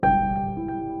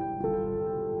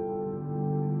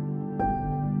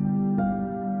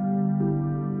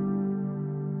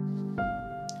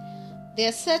there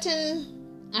are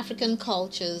certain African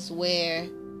cultures where,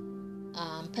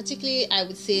 particularly I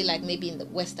would say like maybe in the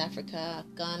West Africa,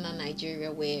 Ghana,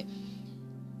 Nigeria, where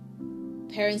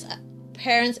parents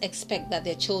expect that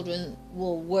their children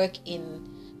will work in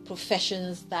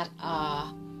professions that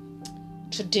are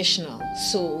traditional.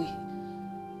 So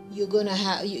you're gonna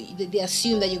have they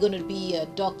assume that you're gonna be a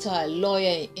doctor, a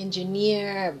lawyer,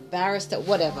 engineer, a barrister,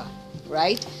 whatever,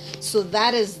 right? So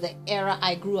that is the era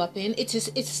I grew up in. It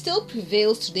still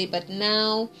prevails today, but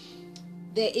now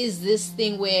there is this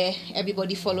thing where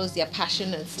everybody follows their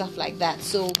passion and stuff like that.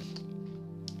 So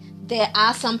there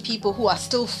are some people who are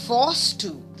still forced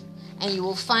to, and you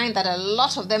will find that a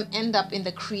lot of them end up in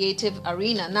the creative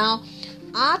arena. Now,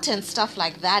 art and stuff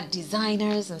like that,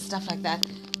 designers and stuff like that,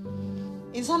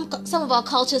 in some of our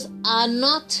cultures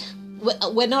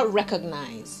we're not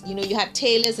recognized. You know, you had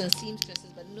tailors and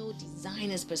seamstresses, but no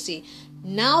designers per se.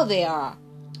 Now there are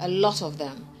a lot of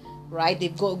them, right?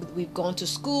 We've gone to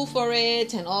school for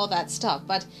it and all that stuff.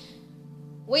 But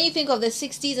when you think of the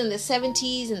 60s and the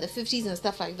 70s and the 50s and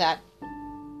stuff like that,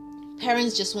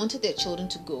 parents just wanted their children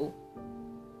to go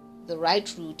the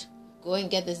right route, go and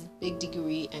get this big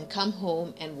degree and come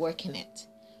home and work in it,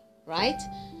 right?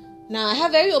 Now, I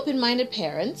have very open-minded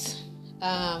parents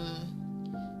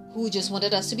who just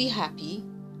wanted us to be happy.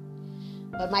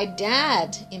 But my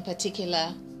dad in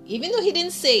particular, even though he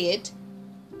didn't say it,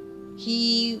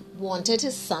 he wanted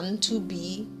his son to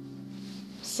be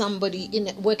somebody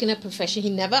work in a profession. He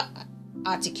never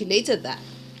articulated that,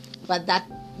 but that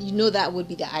would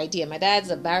be the idea. My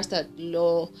dad's a barrister at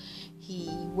law. He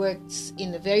works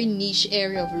in a very niche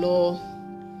area of law,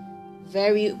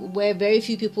 where very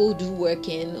few people do work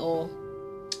in, or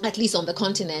at least on the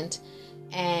continent,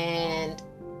 and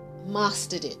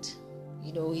mastered it.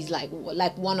 You know, he's like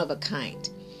one of a kind.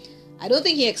 I don't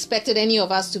think he expected any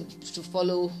of us to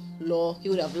follow law. He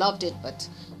would have loved it, but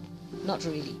not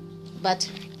really. But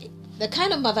the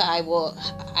kind of mother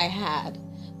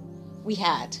we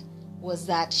had, was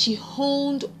that she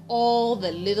honed all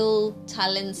the little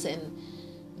talents and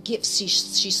gifts she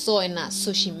saw in us.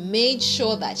 So she made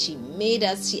sure that she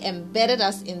embedded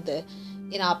us in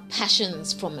our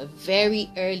passions from a very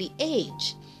early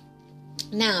age.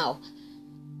 Now,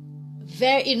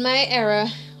 in my era,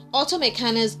 auto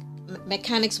mechanics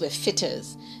were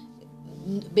fitters.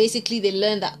 Basically, they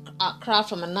learned that craft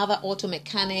from another auto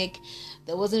mechanic.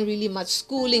 There wasn't really much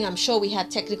schooling. I'm sure we had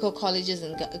technical colleges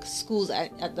and schools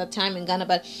at that time in Ghana,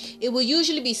 but it would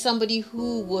usually be somebody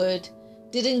who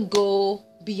didn't go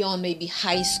beyond maybe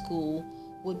high school,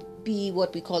 would be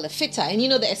what we call a fitter. And you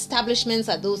know, the establishments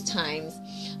at those times,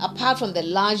 apart from the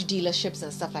large dealerships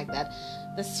and stuff like that,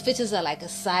 the fitters are like a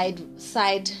side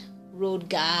road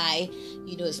guy.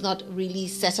 You know, it's not really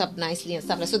set up nicely and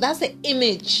stuff like that. So that's the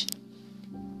image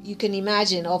you can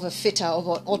imagine of a fitter, of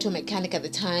an auto mechanic at the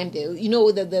time.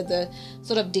 The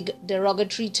sort of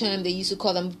derogatory term, they used to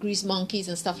call them grease monkeys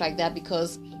and stuff like that,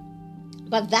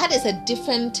 but that is a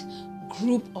different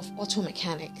group of auto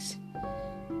mechanics.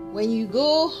 When you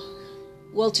go,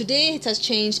 well, today it has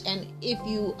changed, and if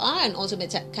you are an auto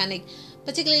mechanic,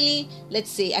 particularly, let's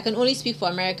say, I can only speak for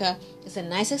America, it's a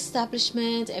nice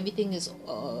establishment, everything is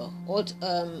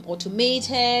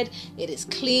automated, it is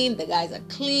clean, the guys are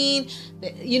clean,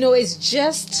 it's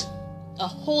just a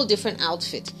whole different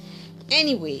outfit.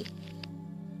 Anyway,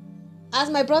 as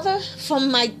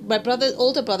from my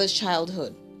older brother's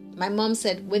childhood, my mom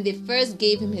said when they first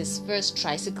gave him his first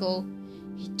tricycle,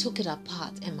 he took it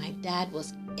apart, and my dad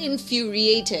was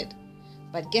infuriated.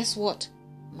 But guess what?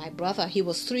 My brother, he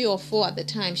was 3 or 4 at the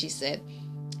time, she said,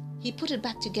 he put it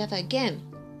back together again.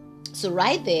 So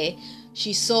right there,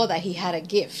 she saw that he had a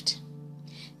gift.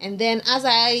 And then as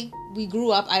we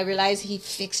grew up, I realized he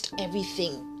fixed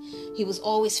everything. He was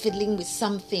always fiddling with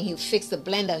something. He fixed the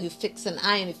blender, he fixed an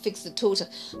iron, he fixed the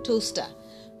toaster.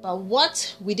 But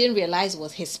what we didn't realize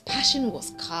was his passion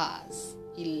was cars.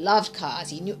 He loved cars.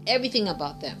 He knew everything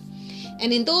about them.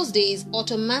 And in those days,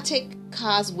 automatic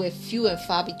cars were few and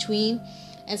far between,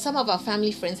 and some of our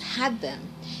family friends had them.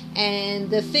 And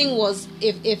the thing was,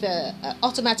 if a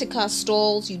automatic car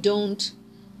stalls, you don't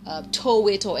tow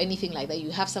it or anything like that. You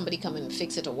have somebody come and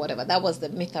fix it or whatever. That was the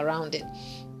myth around it.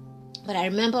 But I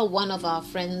remember one of our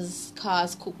friends'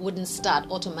 cars wouldn't start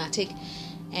automatic,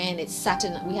 and it sat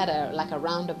in. We had a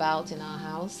roundabout in our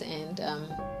house, and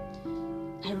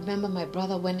I remember my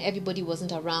brother, when everybody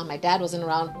wasn't around, my dad wasn't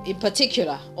around in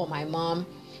particular, or my mom,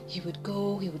 he would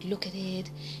go, he would look at it.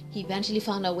 He eventually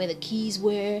found out where the keys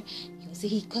were.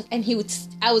 He would say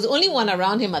I was the only one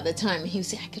around him at the time. He would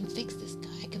say, I can fix this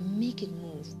car, I can make it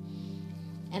move.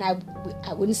 And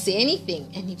I wouldn't say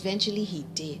anything, and eventually he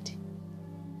did.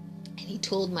 And he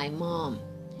told my mom.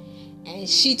 And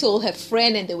she told her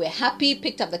friend, and they were happy,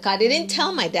 picked up the car. They didn't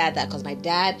tell my dad that, because my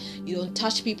dad, you don't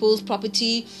touch people's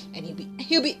property, and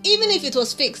he'll be even if it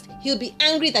was fixed, he'll be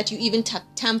angry that you even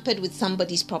tampered with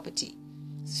somebody's property.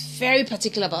 He's very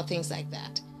particular about things like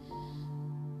that.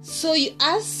 So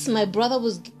as my brother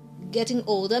was getting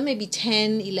older, maybe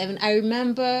 10, 11, I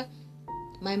remember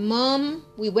my mom,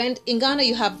 we went, in Ghana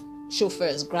you have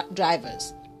chauffeurs,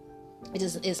 drivers.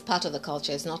 It's part of the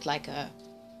culture. It's not like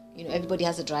everybody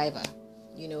has a driver,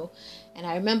 And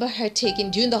I remember her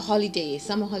during the holidays,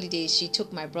 summer holidays, she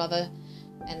took my brother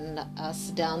and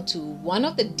us down to one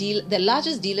of the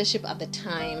largest dealership at the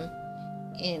time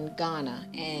in Ghana.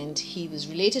 And he was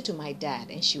related to my dad.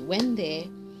 And she went there,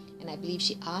 and I believe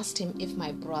she asked him if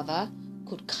my brother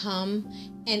could come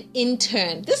and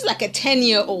intern. This is like a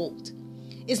 10-year-old.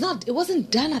 It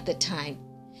wasn't done at the time.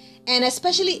 And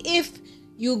especially if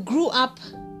you grew up,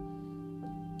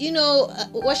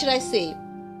 what should I say,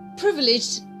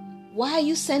 privileged. Why are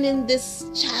you sending this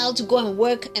child to go and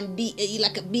work and be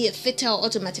a fitter or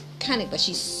automatic mechanic? But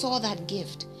she saw that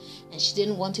gift and she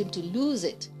didn't want him to lose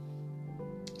it.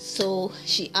 So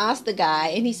she asked the guy,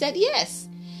 and he said yes.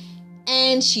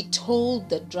 And she told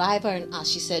the driver and us,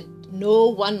 she said, no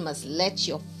one must let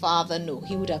your father know.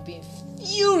 He would have been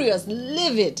furious,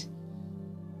 livid.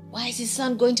 Why is his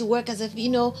son going to work as if,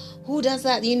 who does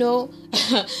that,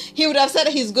 He would have said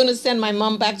he's going to send my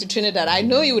mom back to Trinidad. I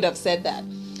know he would have said that.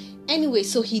 Anyway,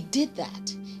 so he did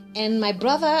that. And my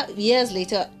brother, years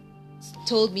later,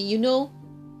 told me,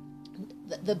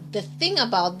 the thing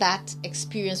about that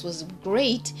experience was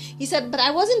great. He said, but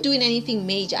I wasn't doing anything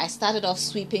major. I started off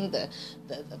sweeping the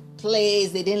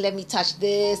place. They didn't let me touch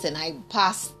this, and I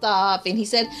passed stuff. And he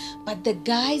said, but the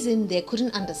guys in there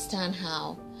couldn't understand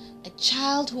how a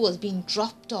child who was being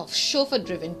dropped off,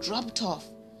 chauffeur-driven, dropped off,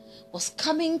 was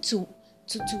coming to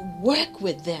work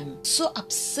with them. So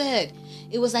absurd.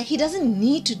 It was like, he doesn't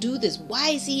need to do this. Why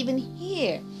is he even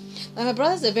here? But my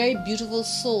brother's a very beautiful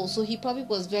soul, so he probably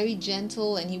was very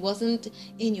gentle, and he wasn't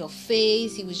in your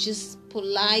face. He was just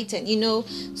polite, and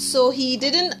so he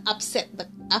didn't upset the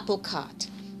apple cart.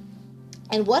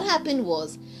 And what happened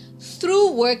was,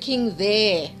 through working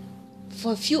there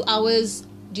for a few hours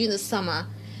during the summer,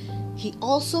 he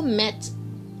also met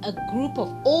a group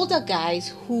of older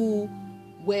guys who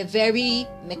were very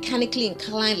mechanically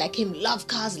inclined like him, love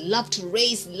cars, love to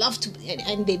race,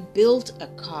 and they built a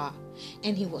car.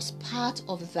 And he was part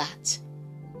of that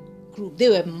group. They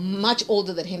were much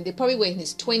older than him. They probably were in their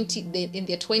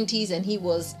 20s, and he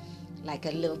was like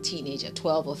a little teenager,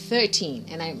 12 or 13.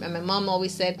 And my mom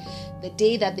always said the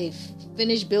day that they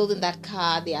finished building that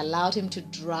car, they allowed him to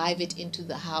drive it into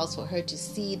the house for her to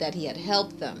see that he had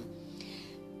helped them.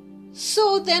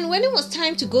 So then when it was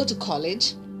time to go to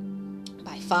college,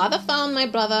 my father found my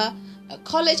brother a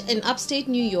college in upstate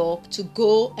New York to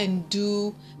go and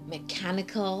do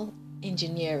mechanical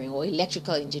engineering or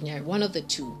electrical engineering, one of the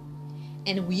two.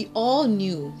 And we all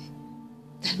knew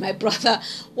that my brother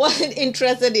wasn't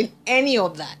interested in any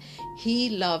of that. He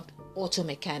loved auto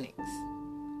mechanics.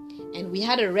 And we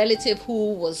had a relative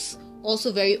who was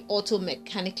also very auto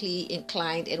mechanically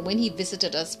inclined. And when he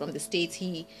visited us from the States,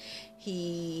 he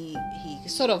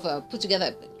sort of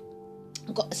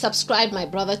subscribed my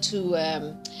brother to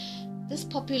this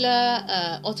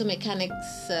popular auto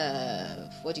mechanics,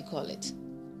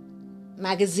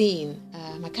 magazine.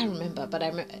 I can't remember, but I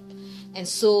remember. And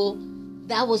so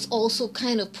that was also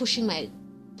kind of pushing my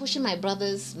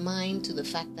brother's mind to the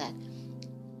fact that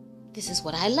this is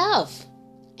what I love.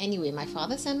 Anyway, my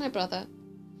father sent my brother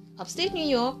upstate New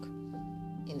York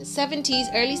in the 70s,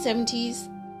 early 70s,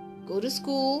 go to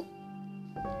school.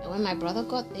 And when my brother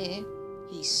got there,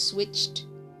 he switched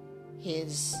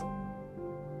his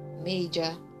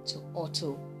major to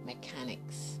auto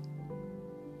mechanics.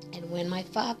 And when my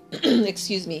father,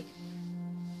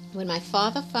 when my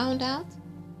father found out,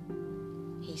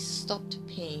 he stopped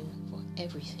paying for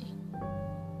everything.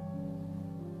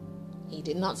 He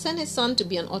did not send his son to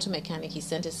be an auto mechanic. He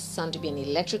sent his son to be an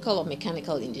electrical or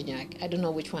mechanical engineer. I don't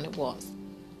know which one it was.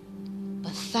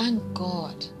 But thank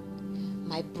God,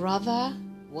 my brother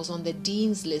was on the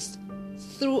dean's list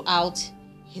throughout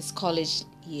his college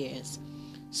years.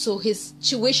 So his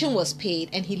tuition was paid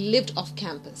and he lived off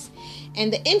campus.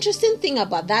 And the interesting thing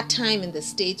about that time in the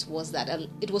States was that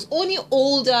it was only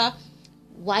older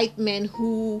white men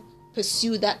who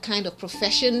pursued that kind of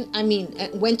profession.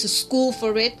 Went to school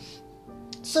for it.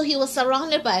 So he was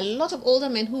surrounded by a lot of older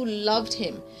men who loved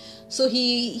him. So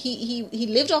he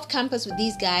lived off campus with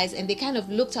these guys, and they kind of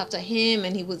looked after him,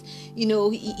 and he was,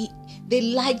 they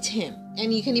liked him.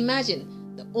 And you can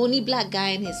imagine, the only black guy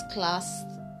in his class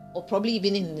or probably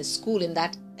even in the school in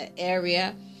that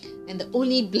area, and the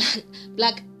only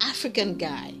black African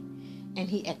guy, and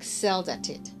he excelled at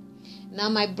it. Now,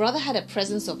 my brother had a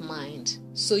presence of mind,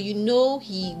 so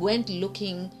he went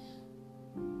looking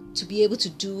to be able to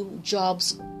do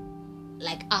jobs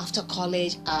like after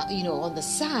college, on the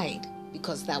side,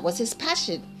 because that was his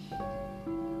passion.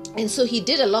 And so he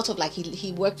did a lot of, like,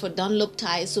 he worked for Dunlop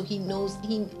Tires, so he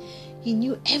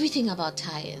knew everything about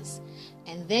tires.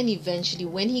 And then eventually,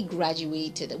 when he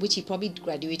graduated, which he probably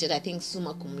graduated, I think,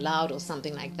 summa cum laude or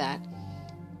something like that,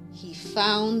 he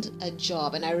found a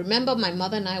job. And I remember my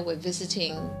mother and I were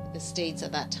visiting the States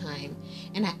at that time,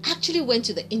 and I actually went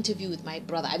to the interview with my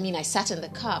brother. I mean, I sat in the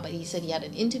car, but he said he had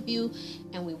an interview,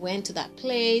 and we went to that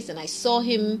place, and I saw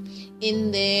him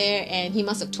in there, and he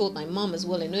must have told my mom as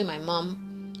well. I know my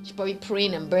mom, she's probably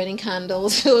praying and burning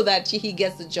candles so that he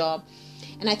gets the job.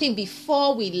 And I think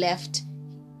before we left,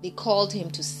 they called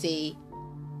him to say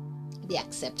they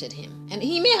accepted him. And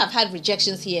he may have had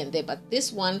rejections here and there, but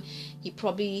this one he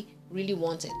probably really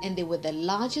wanted. And they were the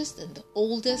largest and the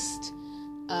oldest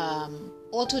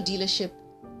auto dealership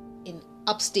in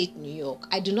upstate New York.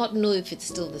 I do not know if it's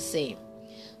still the same.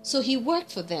 So he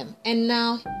worked for them. And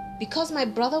now, because my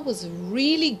brother was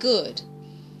really good,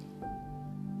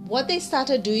 what they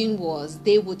started doing was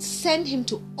they would send him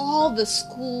to all the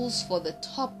schools for the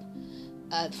top,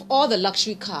 for all the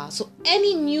luxury cars. So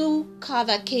any new car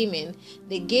that came in,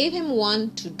 they gave him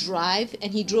one to drive,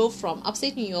 and he drove from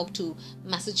upstate New York to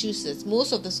Massachusetts.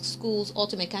 Most of the schools,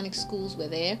 auto mechanic schools, were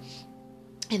there,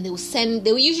 and they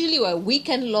were usually a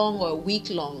weekend long or a week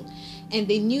long, and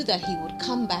they knew that he would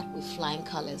come back with flying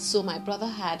colors. So my brother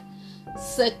had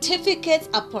certificates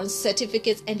upon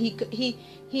certificates, and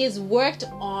he has worked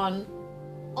on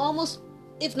almost,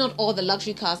 if not all, the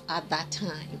luxury cars at that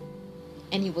time.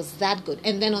 And he was that good.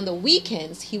 And then on the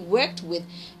weekends, he worked with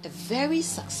a very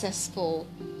successful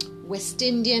West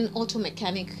Indian auto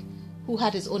mechanic who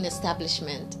had his own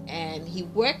establishment. And he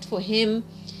worked for him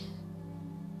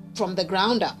from the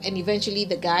ground up. And eventually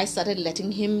the guy started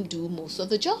letting him do most of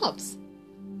the jobs.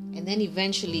 And then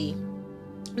eventually,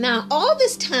 now all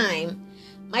this time,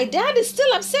 my dad is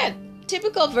still upset.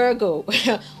 Typical Virgo.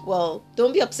 Well,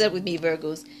 don't be upset with me,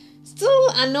 Virgos. Still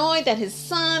annoyed that his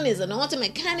son is an auto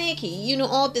mechanic,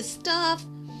 all this stuff.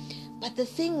 But the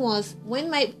thing was, when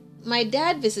my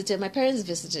dad visited, my parents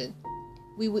visited,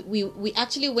 we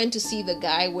actually went to see the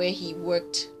guy where he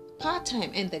worked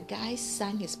part-time, and the guy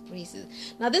sang his praises.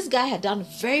 Now, this guy had done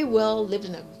very well, lived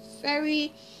in a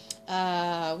very,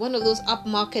 one of those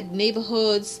upmarket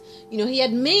neighborhoods. He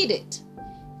had made it.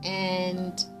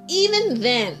 And even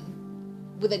then,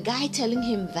 with a guy telling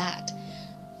him that,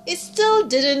 it still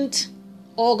didn't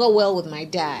augur well with my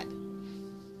dad.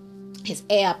 His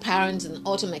heir apparent, an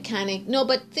auto mechanic. No,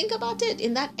 but think about it,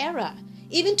 in that era,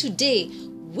 even today,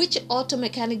 which auto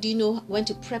mechanic do you know went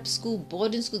to prep school,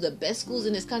 boarding school, the best schools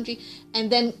in this country,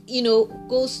 and then,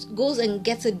 goes and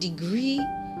gets a degree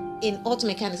in auto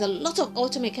mechanics? A lot of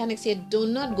auto mechanics here do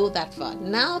not go that far.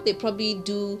 Now they probably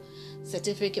do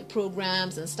certificate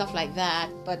programs and stuff like that,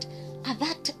 but at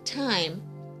that time,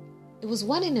 it was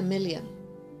 1 in a million.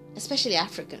 Especially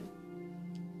African.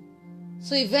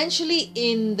 So eventually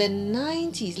in the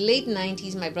 90s, late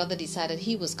 90s, my brother decided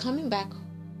he was coming back.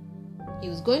 He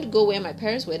was going to go where my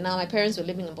parents were. Now my parents were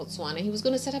living in Botswana. He was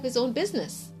going to set up his own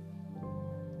business.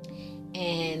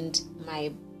 And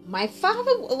my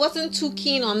father wasn't too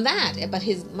keen on that, but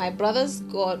my brother's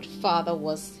godfather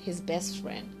was his best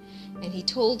friend. And he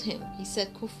told him, he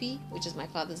said, Kofi, which is my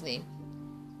father's name,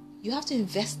 you have to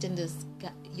invest in this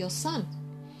guy, your son.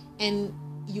 And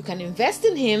you can invest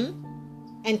in him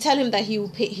and tell him that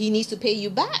he needs to pay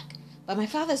you back. But my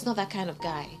father is not that kind of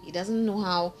guy. He doesn't know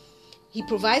how. He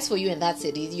provides for you and that's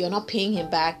it. You're not paying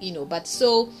him back, But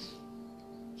so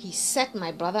he set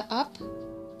my brother up.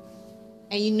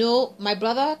 And my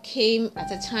brother came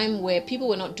at a time where people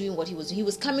were not doing what he was doing. He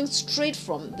was coming straight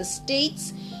from the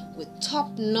States with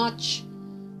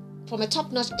from a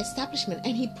top-notch establishment.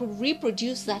 And he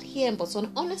reproduced that here in Botswana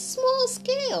on a small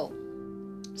scale.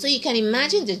 So you can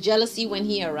imagine the jealousy when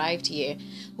he arrived here.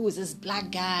 Who is this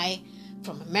black guy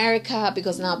from America?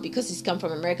 Because he's come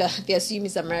from America, they assume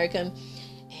he's American.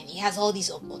 And he has all these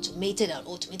automated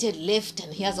lift,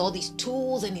 and he has all these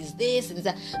tools, and he's this and he's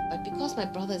that. But because my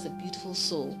brother is a beautiful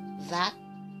soul, that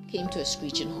came to a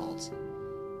screeching halt.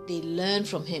 They learned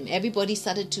from him. Everybody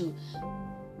started to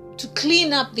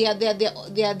clean up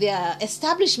their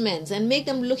establishments and make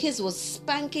them look. His was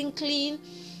spanking clean.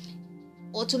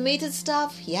 Automated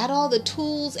stuff. He had all the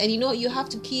tools, and you have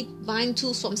to keep buying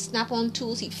tools from Snap-on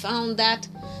Tools. He found that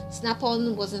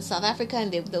Snap-on was in South Africa,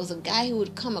 and there was a guy who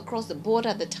would come across the border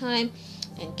at the time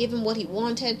and give him what he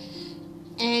wanted.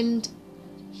 And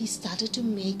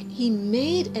he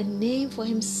made a name for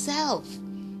himself.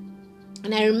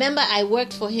 And I remember I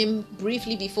worked for him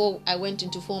briefly before I went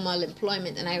into formal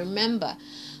employment. And I remember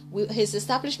his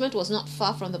establishment was not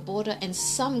far from the border, and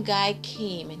some guy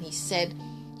came and he said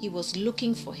he was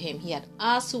looking for him. He had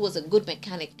asked who was a good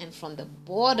mechanic, and from the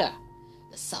border,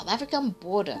 the South African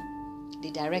border,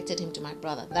 they directed him to my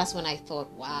brother. That's when I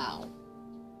thought, wow,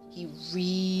 he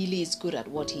really is good at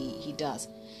what he does.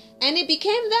 And it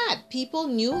became that. People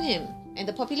knew him, and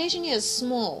the population here is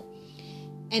small.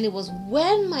 And it was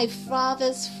when my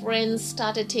father's friends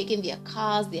started taking their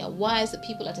cars, their wives, the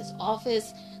people at his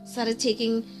office started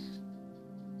taking,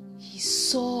 he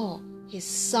saw his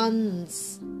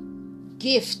son's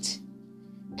gift.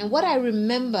 And what I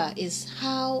remember is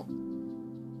how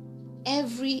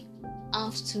every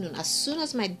afternoon, as soon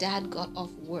as my dad got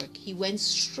off work, he went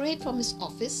straight from his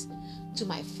office to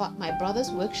my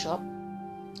brother's workshop,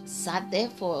 sat there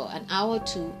for an hour or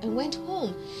two, and went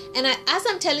home. And as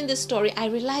I'm telling this story, I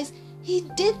realized he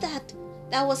did that.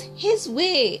 That was his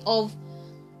way of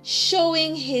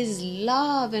showing his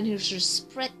love and his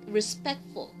respect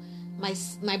for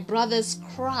my brother's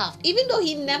craft, even though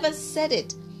he never said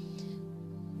it.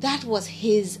 That was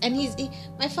his. And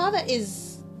my father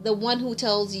is the one who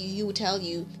tells you, he will tell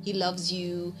you he loves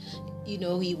you,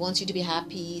 he wants you to be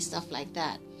happy, stuff like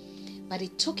that. But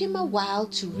it took him a while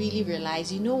to really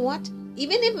realize, you know what?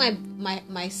 Even if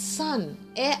my son,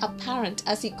 heir apparent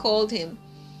as he called him,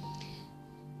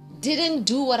 didn't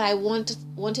do what I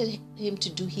wanted him to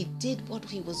do, he did what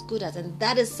he was good at. And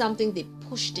that is something they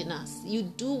pushed in us. You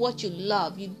do what you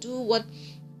love. You do what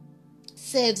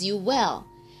serves you well.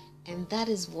 And that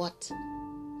is what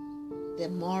the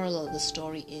moral of the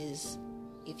story is.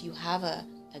 If you have a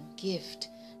gift,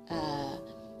 a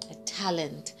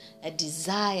talent, a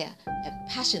desire, a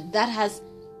passion that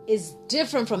is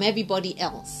different from everybody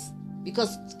else.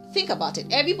 Because think about it,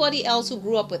 everybody else who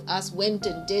grew up with us went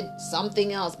and did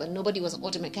something else, but nobody was an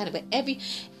auto mechanic.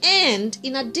 And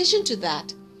in addition to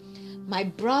that, my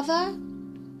brother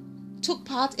took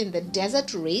part in the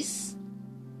desert race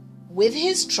with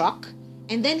his truck,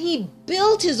 and then he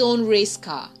built his own race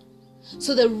car.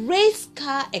 So the race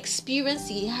car experience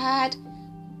he had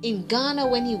in Ghana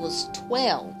when he was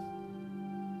 12,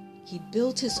 he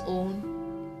built his own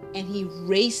and he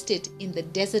raced it in the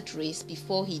desert race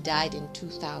before he died in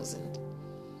 2000.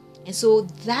 And so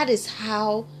that is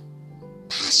how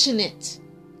passionate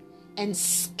and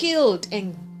skilled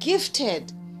and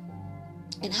gifted,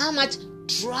 and how much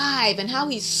drive, and how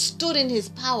he stood in his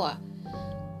power.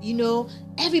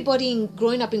 Everybody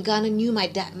growing up in Ghana knew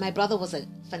my brother was a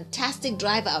fantastic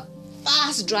driver, a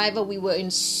fast driver. We were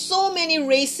in so many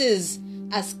races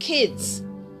as kids.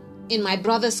 In my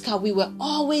brother's car, we were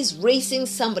always racing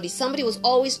somebody. Somebody was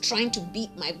always trying to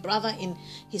beat my brother in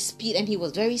his speed, and he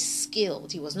was very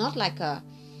skilled. He was not like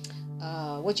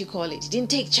he didn't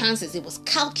take chances. It was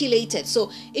calculated.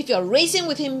 So if you're racing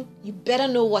with him, you better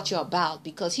know what you're about,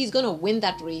 because he's going to win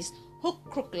that race, hook,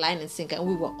 crook, line, and sinker. And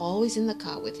we were always in the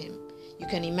car with him. You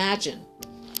can imagine.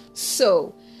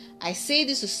 So I say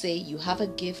this to say, you have a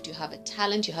gift, you have a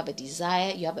talent, you have a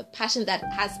desire, you have a passion that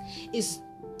is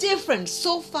different,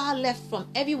 so far left from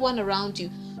everyone around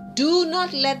you. Do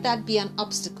not let that be an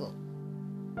obstacle.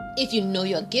 If you know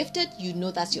you're gifted, you know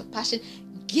that's your passion,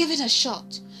 give it a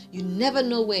shot. You never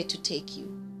know where to take you.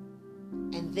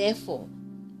 And therefore,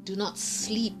 do not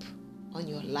sleep on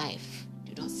your life.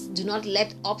 Do not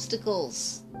let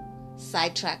obstacles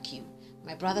sidetrack you.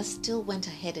 My brother still went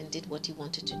ahead and did what he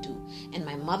wanted to do. And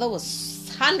my mother was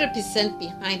 100%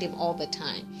 behind him all the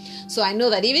time. So I know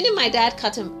that even if my dad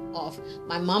cut him off,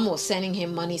 my mom was sending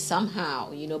him money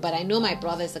somehow, But I know my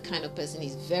brother is the kind of person,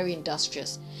 he's very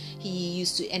industrious.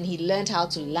 He learned how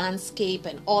to landscape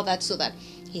and all that, so that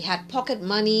he had pocket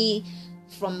money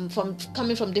from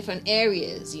coming from different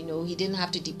areas. He didn't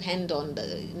have to depend on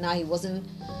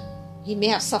he may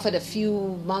have suffered a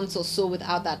few months or so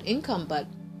without that income, but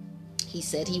he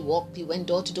said he went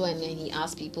door to door, and then he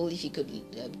asked people if he could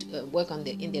work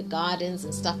in their gardens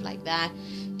and stuff like that.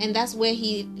 And that's where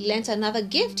he lent another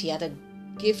gift. He had a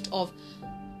gift of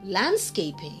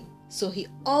landscaping. So he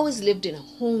always lived in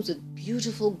homes with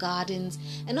beautiful gardens.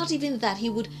 And not even that, he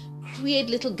would create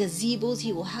little gazebos.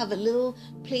 He will have a little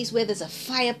place where there's a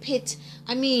fire pit.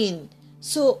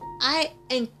 So I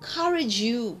encourage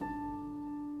you,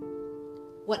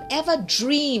 whatever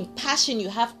dream, passion you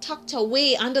have tucked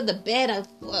away under the bed,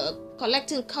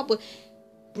 collecting cupboard,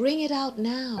 bring it out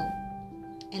now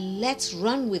and let's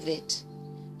run with it.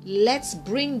 Let's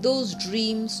bring those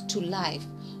dreams to life,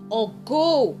 or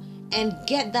go and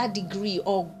get that degree,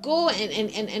 or go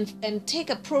and take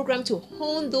a program to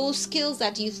hone those skills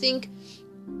that you think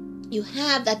you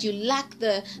have, that you lack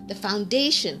the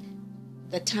foundation.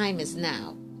 The time is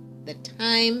now. The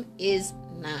time is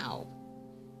now.